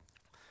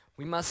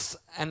 We must,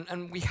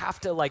 and we have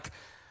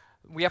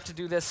to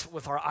do this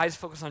with our eyes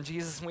focused on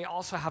Jesus, and we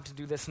also have to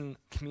do this in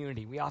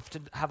community. We have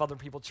to have other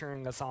people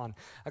cheering us on.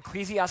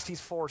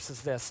 Ecclesiastes 4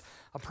 says this: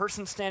 a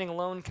person standing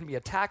alone can be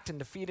attacked and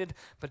defeated,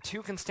 but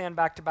two can stand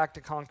back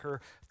to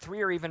conquer.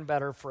 Three are even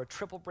better, for a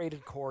triple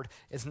braided cord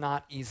is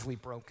not easily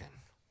broken.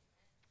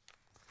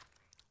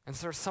 And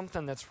so there's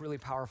something that's really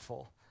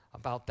powerful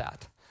about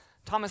that.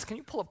 Thomas, can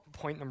you pull up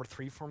point number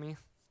 3 for me?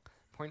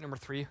 Point number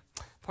 3.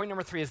 Point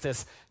number 3 is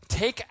this: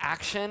 take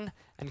action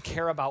and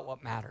care about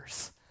what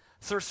matters.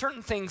 So there are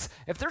certain things,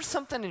 if there's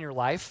something in your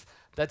life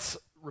that's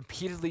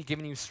repeatedly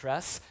giving you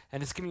stress,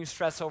 and it's giving you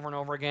stress over and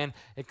over again,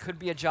 it could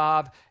be a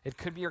job, it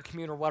could be your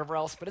commute or whatever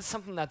else, but it's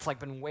something that's like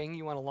been weighing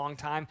you on a long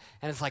time,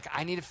 and it's like,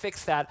 I need to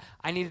fix that,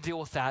 I need to deal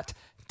with that.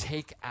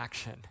 Take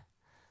action.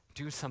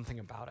 Do something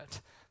about it.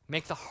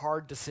 Make the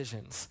hard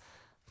decisions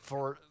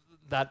for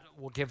that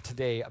will give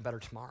today a better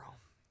tomorrow.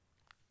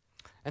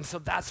 And so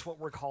that's what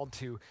we're called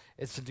to,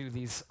 is to do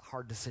these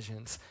hard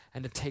decisions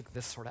and to take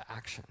this sort of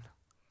action.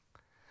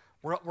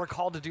 We're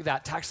called to do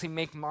that, to actually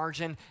make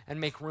margin and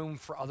make room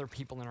for other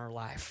people in our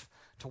life,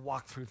 to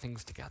walk through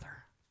things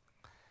together.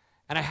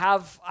 And I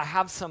have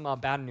some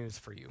bad news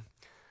for you.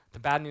 The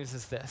bad news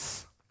is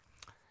this: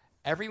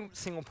 every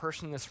single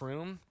person in this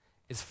room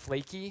is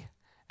flaky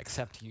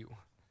except you.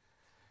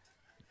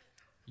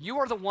 You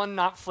are the one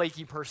not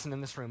flaky person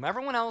in this room.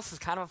 Everyone else is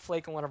kind of a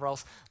flake and whatever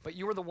else, but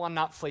you are the one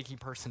not flaky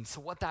person.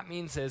 So what that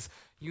means is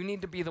you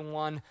need to be the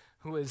one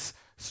who is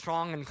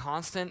strong and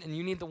constant, and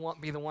you need to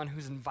be the one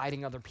who's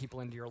inviting other people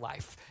into your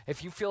life.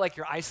 If you feel like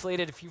you're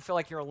isolated, if you feel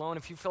like you're alone,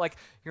 if you feel like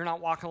you're not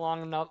walking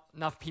along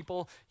enough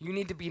people, you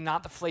need to be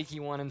not the flaky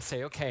one and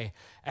say, okay,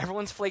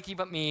 everyone's flaky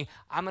but me.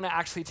 I'm going to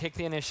actually take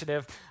the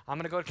initiative. I'm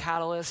going to go to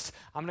Catalyst.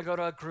 I'm going to go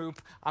to a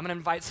group. I'm going to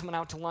invite someone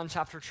out to lunch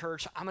after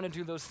church. I'm going to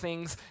do those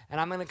things,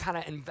 and I'm going to kind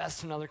of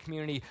invest in another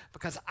community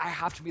because I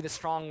have to be the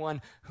strong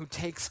one who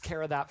takes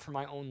care of that for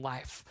my own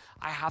life.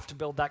 I have to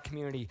build that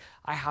community.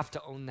 I have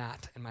to own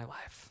that in my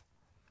life.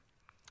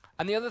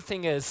 And the other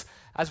thing is,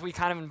 as we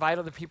kind of invite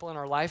other people in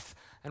our life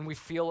and we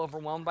feel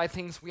overwhelmed by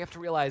things, we have to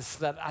realize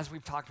that, as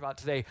we've talked about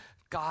today,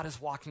 God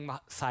is walking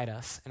beside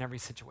us in every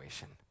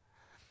situation.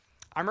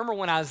 I remember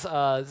when I was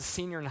a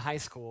senior in high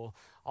school,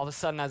 all of a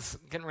sudden I was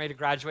getting ready to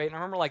graduate, and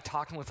I remember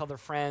talking with other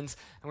friends,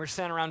 and we were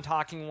sitting around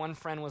talking. One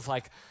friend was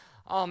like,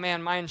 oh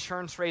man, my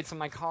insurance rates in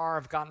my car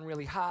have gotten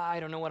really high. I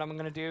don't know what I'm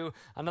going to do.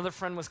 Another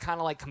friend was kind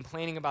of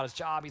complaining about his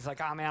job. He's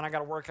like, oh man, I got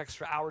to work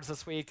extra hours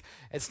this week.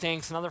 It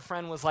stinks. Another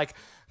friend was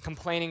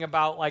complaining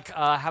about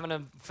having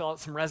to fill out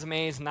some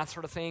resumes and that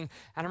sort of thing.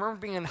 And I remember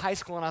being in high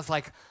school, and I was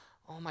like,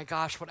 oh my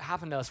gosh, what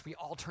happened to us? We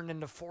all turned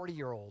into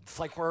 40-year-olds.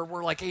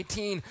 We're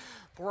 18,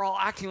 but we're all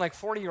acting like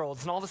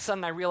 40-year-olds. And all of a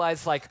sudden I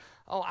realized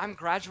oh, I'm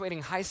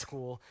graduating high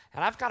school,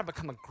 and I've got to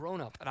become a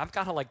grown-up, and I've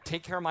got to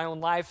take care of my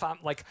own life.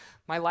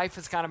 My life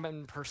has kind of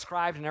been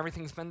prescribed, and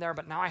everything's been there,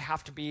 but now I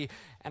have to be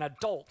an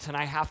adult, and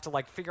I have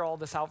to figure all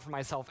this out for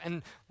myself.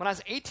 And when I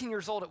was 18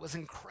 years old, it was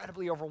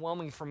incredibly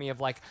overwhelming for me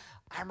of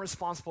I'm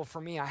responsible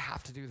for me. I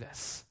have to do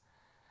this.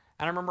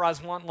 And I remember I was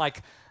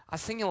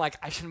thinking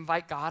I should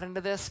invite God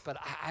into this, but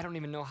I don't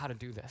even know how to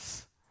do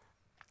this.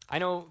 I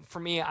know for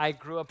me, I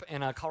grew up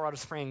in Colorado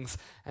Springs,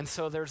 and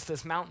so there's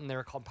this mountain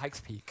there called Pikes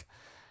Peak.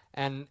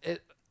 And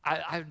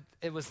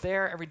it was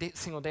there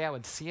single day I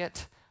would see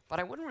it, but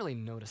I wouldn't really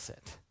notice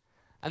it.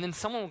 And then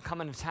someone would come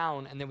into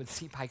town, and they would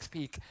see Pikes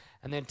Peak,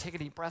 and they'd take a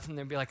deep breath, and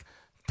they'd be like,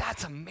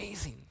 that's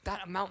amazing.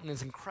 That mountain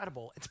is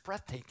incredible. It's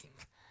breathtaking.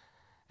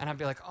 And I'd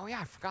be like, oh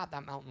yeah, I forgot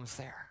that mountain was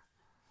there.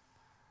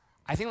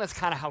 I think that's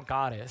kind of how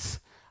God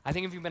is. I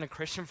think if you've been a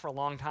Christian for a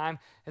long time,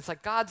 it's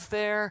God's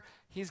there,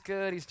 he's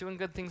good, he's doing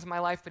good things in my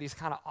life, but he's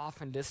kind of off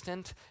and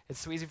distant. It's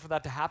so easy for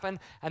that to happen.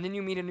 And then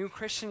you meet a new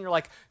Christian, you're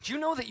like, do you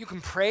know that you can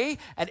pray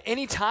at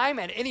any time,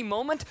 at any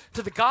moment,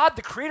 to the God,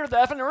 the creator of the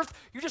heaven and earth?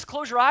 You just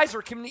close your eyes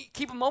or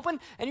keep them open,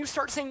 and you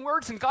start saying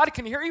words, and God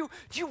can hear you.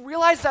 Do you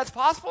realize that's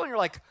possible? And you're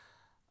like,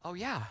 oh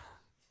yeah,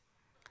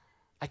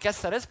 I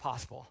guess that is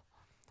possible.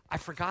 I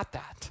forgot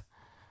that.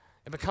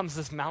 It becomes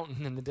this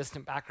mountain in the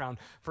distant background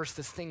versus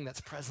this thing that's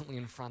presently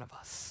in front of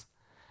us.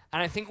 And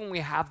I think when we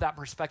have that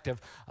perspective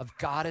of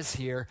God is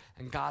here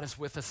and God is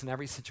with us in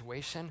every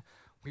situation,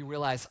 we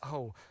realize,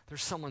 oh,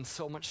 there's someone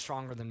so much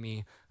stronger than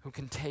me who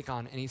can take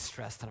on any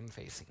stress that I'm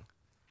facing.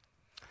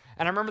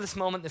 And I remember this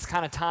moment, this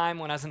kind of time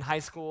when I was in high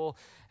school,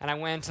 and I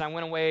went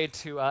away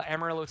to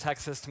Amarillo,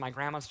 Texas, to my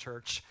grandma's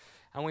church.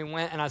 And we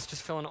went, and I was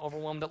just feeling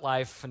overwhelmed at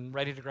life and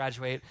ready to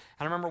graduate. And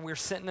I remember we were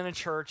sitting in a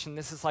church, and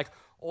this is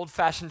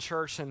old-fashioned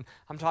church, and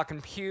I'm talking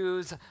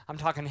pews, I'm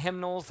talking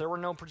hymnals. There were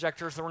no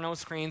projectors, there were no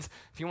screens.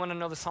 If you want to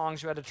know the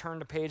songs, you had to turn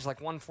to page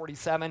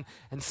 147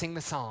 and sing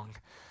the song.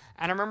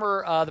 And I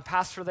remember the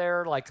pastor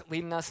there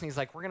leading us, and he's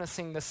like, we're going to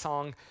sing this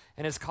song,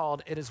 and it's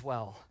called It Is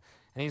Well.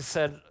 And he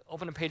said,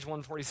 open to page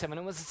 147.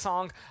 It was a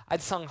song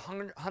I'd sung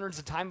hundreds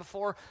of times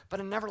before,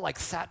 but I never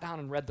sat down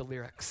and read the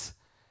lyrics.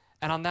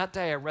 And on that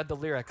day, I read the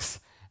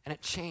lyrics, and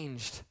it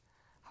changed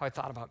how I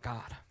thought about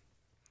God.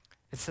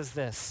 It says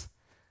this,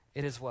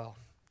 "It is well.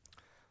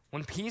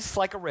 When peace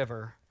like a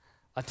river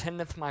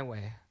attendeth my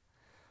way,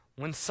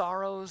 when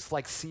sorrows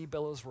like sea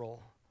billows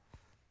roll,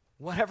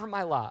 whatever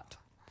my lot,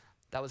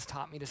 that was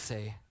taught me to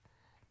say,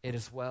 it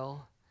is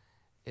well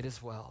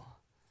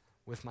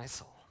with my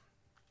soul."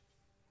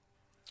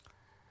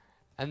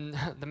 And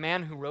the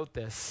man who wrote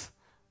this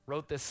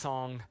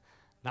song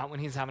not when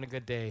he's having a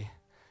good day.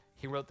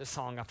 He wrote this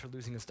song after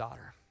losing his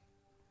daughter.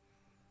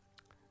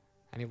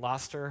 And he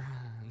lost her,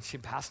 and she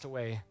passed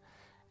away,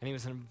 and he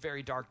was in a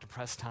very dark,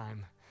 depressed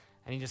time.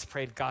 And he just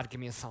prayed, "God,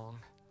 give me a song."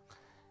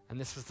 And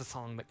this was the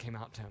song that came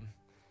out to him.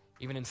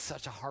 Even in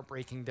such a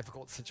heartbreaking,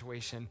 difficult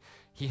situation,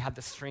 he had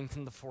the strength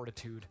and the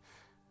fortitude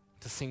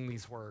to sing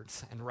these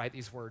words and write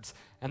these words.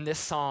 And this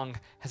song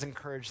has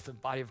encouraged the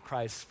body of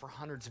Christ for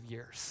hundreds of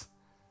years.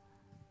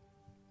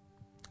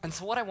 And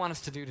so what I want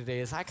us to do today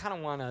is I kind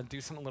of want to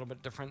do something a little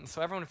bit different. And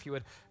so everyone, if you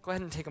would, go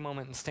ahead and take a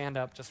moment and stand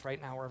up just right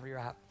now, wherever you're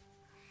at.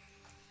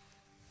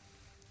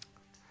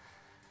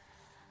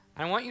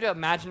 And I want you to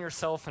imagine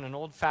yourself in an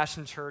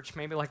old-fashioned church,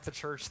 maybe like the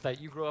church that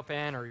you grew up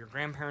in or your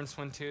grandparents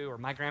went to or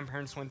my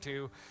grandparents went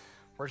to,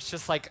 where it's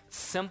just like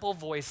simple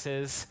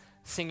voices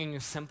singing a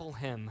simple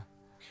hymn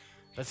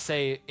that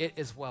say, "It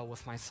is well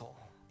with my soul."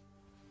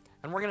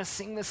 And we're going to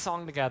sing this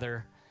song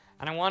together.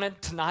 And I want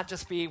it to not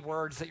just be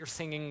words that you're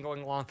singing and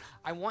going along.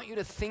 I want you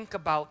to think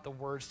about the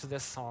words to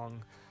this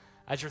song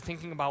as you're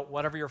thinking about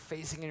whatever you're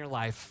facing in your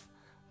life,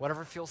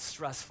 whatever feels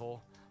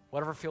stressful,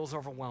 whatever feels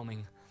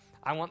overwhelming.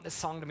 I want this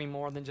song to be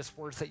more than just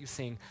words that you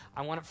sing.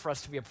 I want it for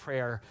us to be a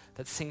prayer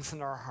that sinks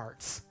into our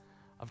hearts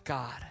of,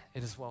 "God,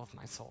 it is well with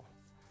my soul."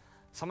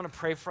 So I'm going to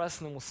pray for us,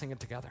 and then we'll sing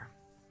it together.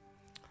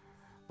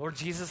 Lord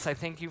Jesus, I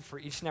thank you for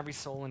each and every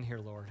soul in here,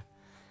 Lord.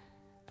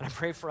 And I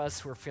pray for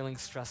us who are feeling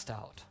stressed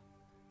out,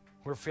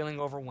 who are feeling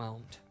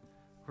overwhelmed,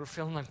 who are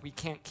feeling like we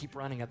can't keep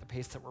running at the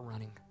pace that we're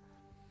running.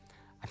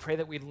 I pray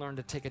that we'd learn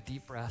to take a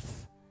deep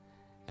breath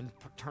and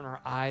turn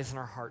our eyes and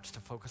our hearts to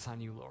focus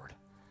on you, Lord.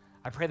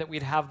 I pray that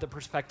we'd have the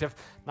perspective,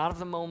 not of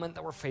the moment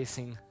that we're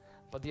facing,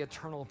 but the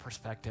eternal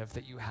perspective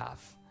that you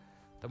have,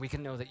 that we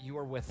can know that you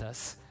are with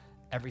us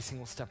every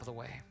single step of the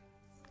way.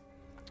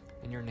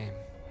 In your name,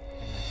 amen.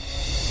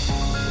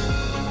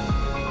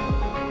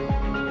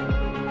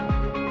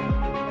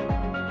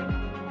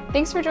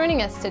 Thanks for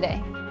joining us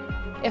today.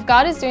 If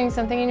God is doing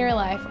something in your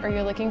life or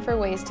you're looking for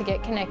ways to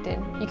get connected,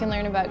 you can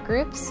learn about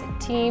groups,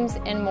 teams,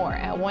 and more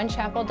at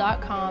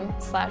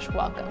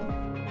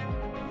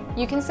onechapel.com/welcome.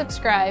 You can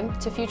subscribe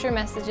to future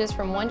messages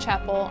from One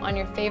Chapel on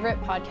your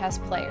favorite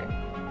podcast player.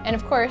 And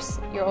of course,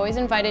 you're always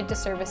invited to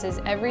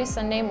services every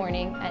Sunday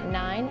morning at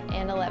 9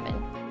 and 11.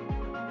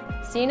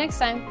 See you next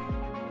time.